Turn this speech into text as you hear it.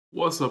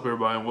What's up,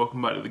 everybody, and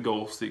welcome back to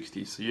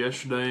Thegoal60. So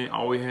yesterday,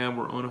 all we had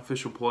were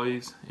unofficial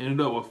plays.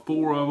 Ended up with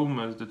 4 of them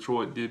as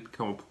Detroit did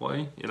become a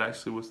play. It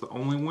actually was the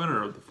only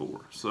winner of the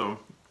 4. So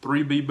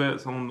 3 B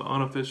bets on the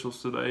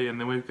unofficials today, and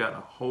then we've got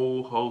a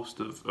whole host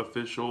of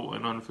official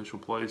and unofficial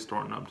plays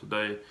starting up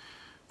today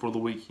for the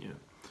weekend.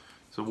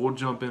 So we'll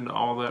jump into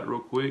all that real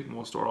quick, and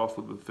we'll start off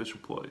with the official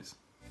plays.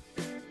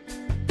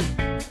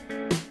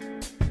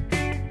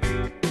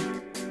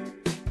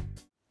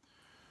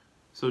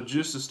 So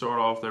just to start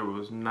off, there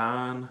was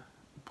 9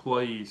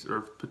 plays or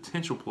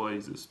potential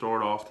plays that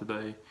start off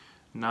today.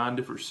 9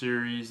 different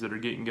series that are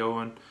getting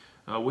going.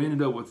 We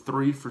ended up with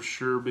 3 for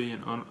sure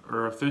being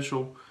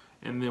official,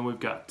 and then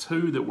we've got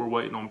 2 that we're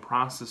waiting on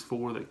prices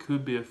for that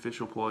could be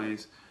official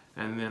plays,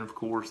 and then of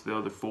course the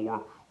other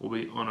 4 will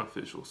be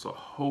unofficial. So a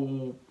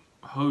whole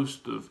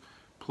host of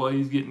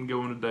plays getting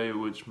going today,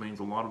 which means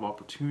a lot of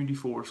opportunity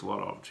for us, a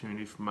lot of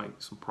opportunity for making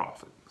some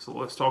profit. So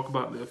let's talk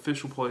about the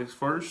official plays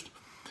first.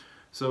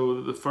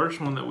 So the first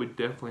one that we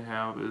definitely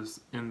have is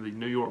in the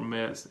New York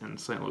Mets and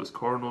St. Louis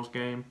Cardinals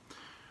game.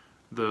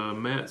 The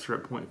Mets are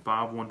at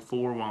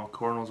 .514 while the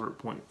Cardinals are at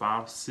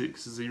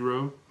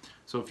 .560.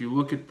 So if you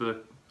look at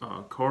the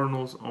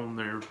Cardinals on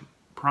their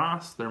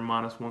price, they're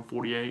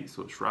 -148,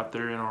 so it's right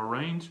there in our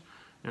range,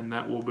 and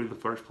that will be the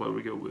first play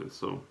we go with.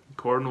 So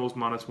Cardinals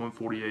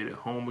 -148 at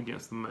home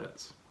against the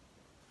Mets.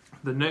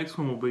 The next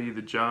one will be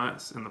the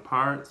Giants and the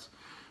Pirates.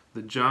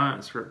 The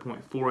Giants are at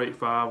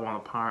 .485 while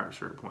the Pirates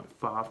are at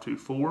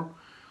 .524.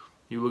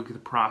 You look at the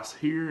price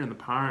here, and the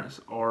Pirates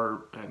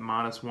are at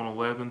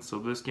 -111. So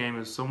this game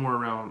is somewhere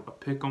around a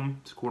pick'em.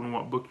 According to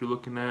what book you're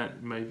looking at,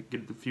 you may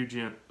get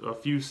a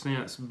few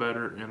cents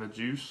better in the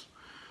juice.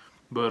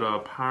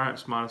 But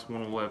Pirates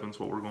 -111 is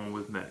what we're going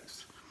with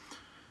next.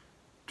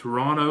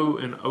 Toronto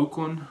and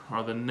Oakland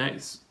are the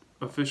next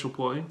official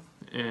play,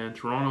 and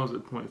Toronto's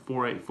at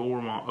 .484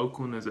 while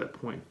Oakland is at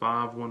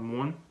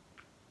 .511.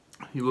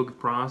 You look at the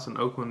price, and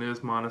Oakland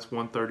is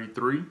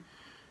 -133,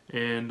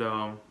 and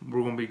we're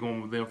going to be going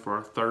with them for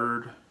our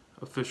third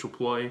official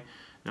play.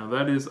 Now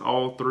that is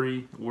all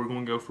 3. We're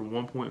going to go for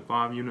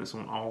 1.5 units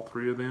on all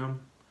 3 of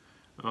them.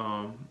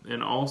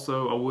 And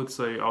also, I would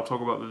say, I'll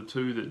talk about the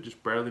 2 that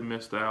just barely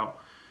missed out.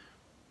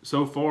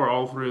 So far,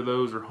 all 3 of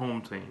those are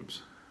home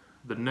teams.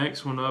 The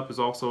next one up is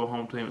also a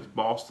home team. It's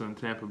Boston and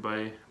Tampa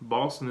Bay.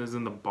 Boston is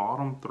in the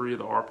bottom 3 of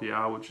the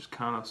RPI, which is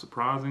kind of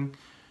surprising.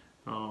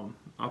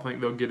 I think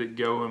they'll get it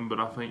going, but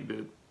I think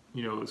that,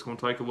 it's going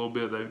to take a little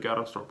bit. They've got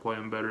to start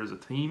playing better as a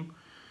team.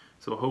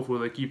 So hopefully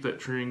they keep that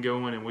trend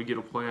going and we get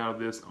a play out of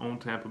this on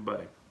Tampa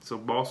Bay. So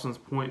Boston's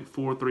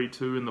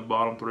 .432 in the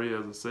bottom 3,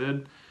 as I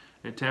said,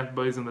 and Tampa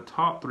Bay's in the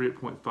top 3 at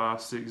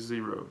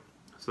 .560.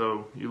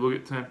 So you look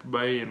at Tampa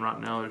Bay, and right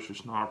now there's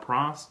just not a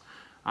price.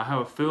 I have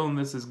a feeling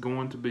this is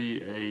going to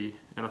be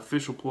an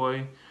official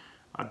play.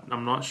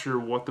 I'm not sure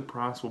what the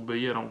price will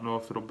be. I don't know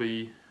if it'll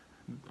be.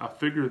 I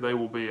figure they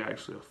will be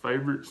actually a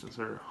favorite since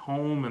they're at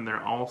home, and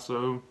they're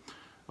also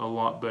a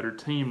lot better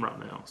team right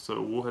now.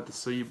 So we'll have to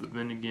see, but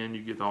then again,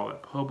 you get all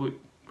that public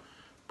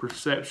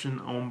perception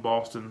on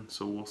Boston,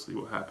 so we'll see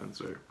what happens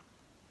there.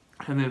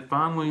 And then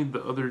finally,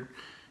 the other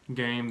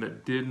game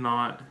that did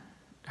not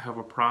have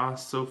a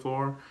price so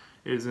far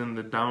is in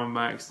the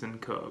Diamondbacks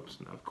and Cubs.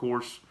 Now, of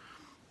course,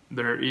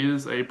 there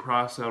is a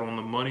price out on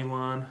the money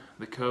line.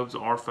 The Cubs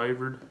are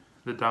favored.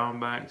 The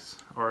Diamondbacks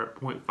are at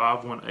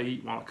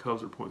 .518 while the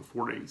Cubs are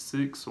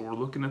 .486. So we're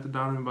looking at the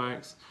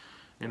Diamondbacks,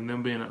 and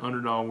them being an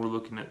underdog, we're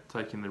looking at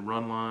taking the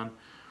run line.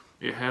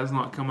 It has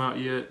not come out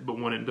yet, but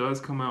when it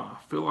does come out, I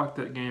feel like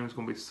that game is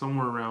going to be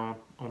somewhere around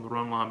on the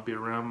run line, be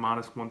around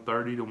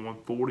 -130 to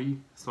 140,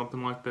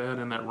 something like that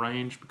in that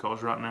range,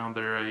 because right now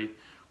they're a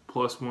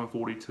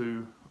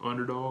 +142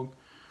 underdog.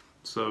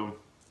 So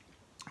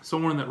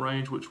somewhere in that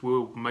range, which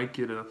will make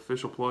it an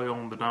official play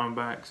on the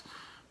Diamondbacks.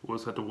 We'll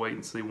just have to wait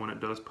and see when it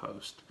does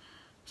post.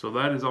 So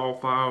that is all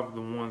 5 of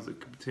the ones that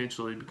could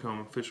potentially become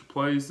official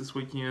plays this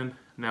weekend.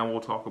 Now we'll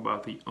talk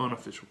about the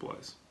unofficial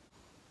plays.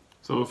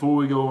 So before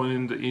we go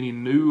into any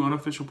new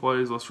unofficial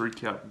plays, let's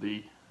recap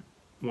the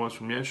ones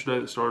from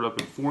yesterday that started up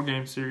in a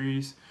 4-game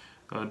series.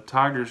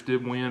 Tigers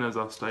did win, as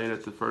I stated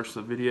at the first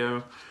of the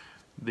video.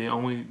 The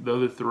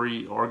other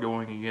 3 are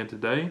going again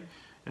today,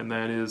 and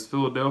that is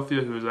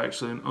Philadelphia, who is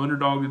actually an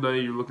underdog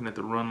today. You're looking at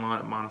the run line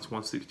at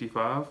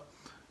 -165.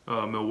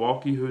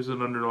 Milwaukee, who's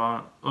an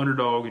underdog,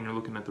 and you're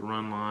looking at the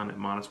run line at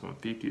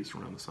 -150. It's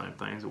around the same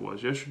thing as it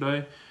was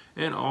yesterday.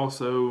 And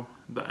also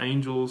the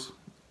Angels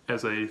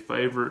as a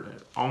favorite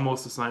at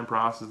almost the same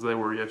price as they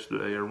were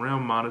yesterday,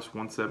 around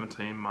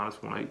 -117,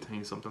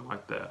 -118, something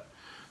like that.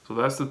 So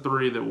that's the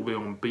 3 that will be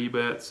on B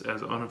bets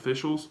as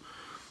unofficials.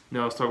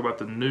 Now let's talk about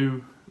the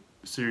new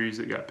series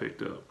that got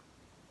picked up.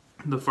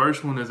 The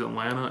first one is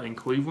Atlanta and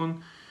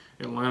Cleveland.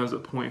 Atlanta's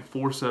at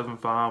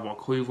 .475 while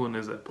Cleveland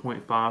is at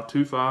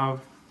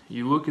 .525.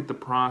 You look at the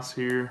price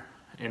here,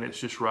 and it's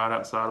just right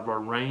outside of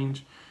our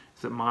range.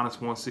 It's at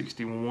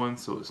 -161,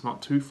 so it's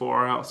not too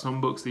far out.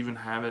 Some books even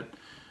have it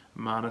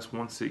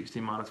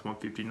 -160,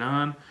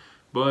 -159,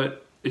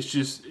 but it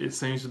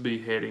seems to be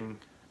heading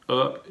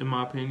up, in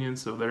my opinion,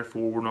 so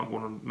therefore we're not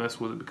going to mess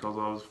with it because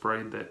I was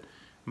afraid that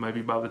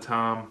maybe by the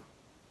time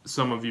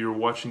some of you are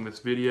watching this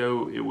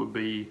video, it would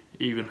be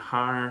even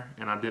higher,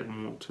 and I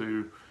didn't want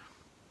to,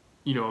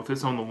 you know, if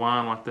it's on the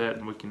line like that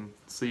and we can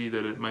see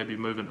that it may be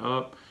moving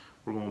up,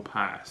 we're going to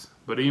pass.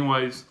 But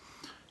anyways,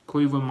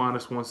 Cleveland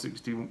minus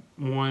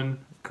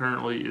 161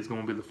 currently is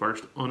going to be the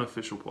first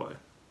unofficial play.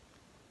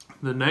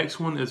 The next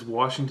one is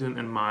Washington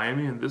and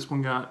Miami, and this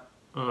one got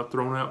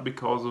thrown out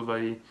because of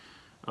a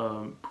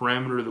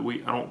parameter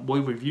that I don't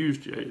believe we've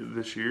used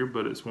this year,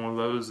 but it's one of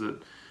those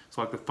that it's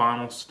like the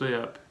final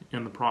step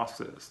in the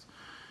process.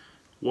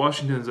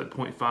 Washington is at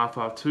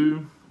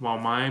 .552, while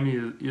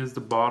Miami is the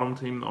bottom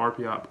team, the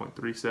RPI at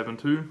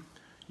 .372.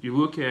 You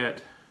look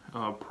at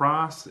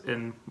price,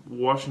 and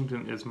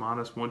Washington is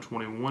minus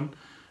 121,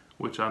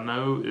 which I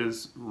know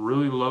is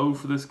really low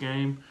for this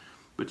game,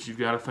 but you've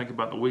got to think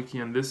about the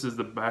weekend. This is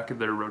the back of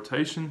their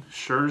rotation.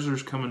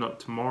 Scherzer's coming up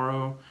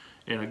tomorrow,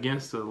 and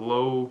against a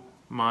low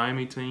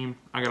Miami team,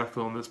 I got a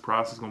feeling this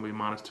price is going to be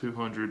minus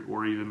 200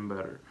 or even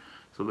better.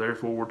 So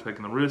therefore, we're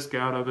taking the risk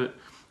out of it,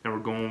 and we're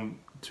going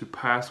to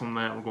pass on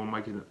that. We're going to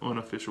make it an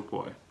unofficial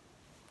play.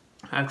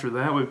 After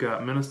that, we've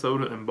got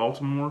Minnesota and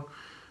Baltimore.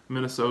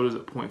 Minnesota's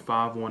at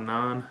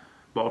 .519.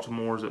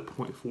 Baltimore's at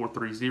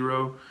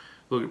 .430.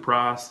 Look at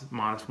price,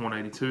 minus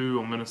 182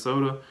 on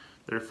Minnesota.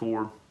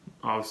 Therefore,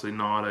 obviously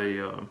not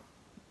a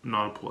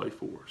play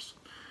for us.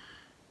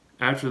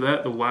 After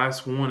that, the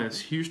last one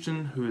is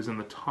Houston, who is in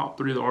the top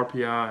 3 of the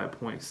RPI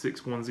at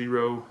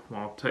 .610,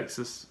 while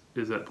Texas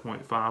is at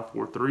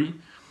 .543.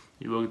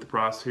 You look at the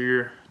price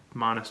here,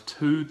 minus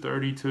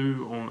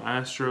 232 on the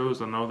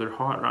Astros. I know they're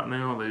hot right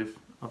now.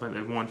 I think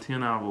they've won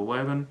 10 out of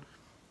 11,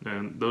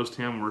 and those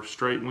 10 were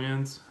straight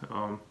wins.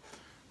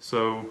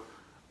 So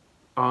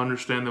I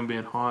understand them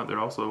being hot. They're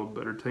also a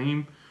better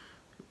team,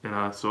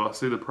 and so I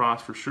see the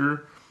price for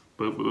sure.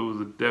 But it was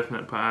a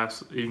definite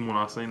pass, even when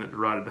I seen it to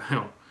write it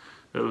down.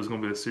 That it was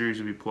going to be a series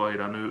to be played.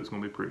 I knew it was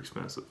going to be pretty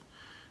expensive.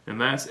 And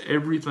that's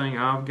everything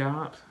I've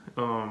got.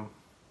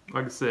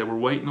 Like I said, we're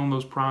waiting on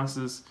those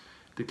prices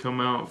to come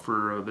out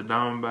for the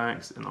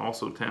Diamondbacks and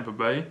also Tampa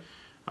Bay.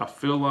 I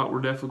feel like we're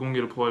definitely going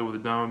to get a play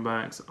with the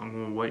Diamondbacks. I'm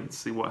going to wait and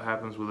see what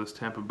happens with this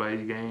Tampa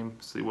Bay game,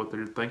 see what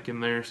they're thinking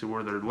there, see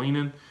where they're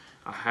leaning.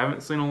 I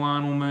haven't seen a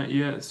line on that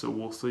yet, so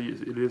we'll see.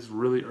 It is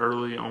really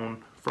early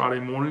on Friday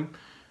morning.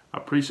 I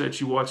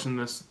appreciate you watching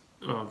this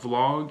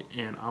vlog,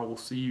 and I will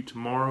see you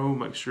tomorrow.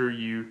 Make sure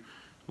you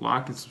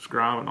like and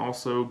subscribe, and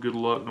also good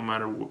luck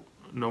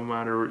no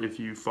matter if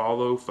you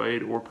follow,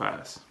 fade, or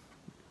pass.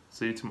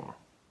 See you tomorrow.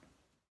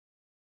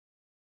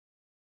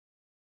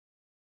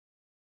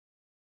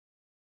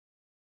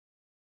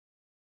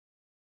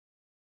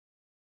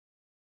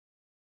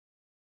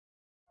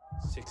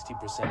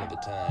 60% of the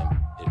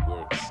time, it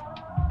works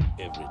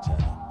every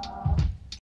time.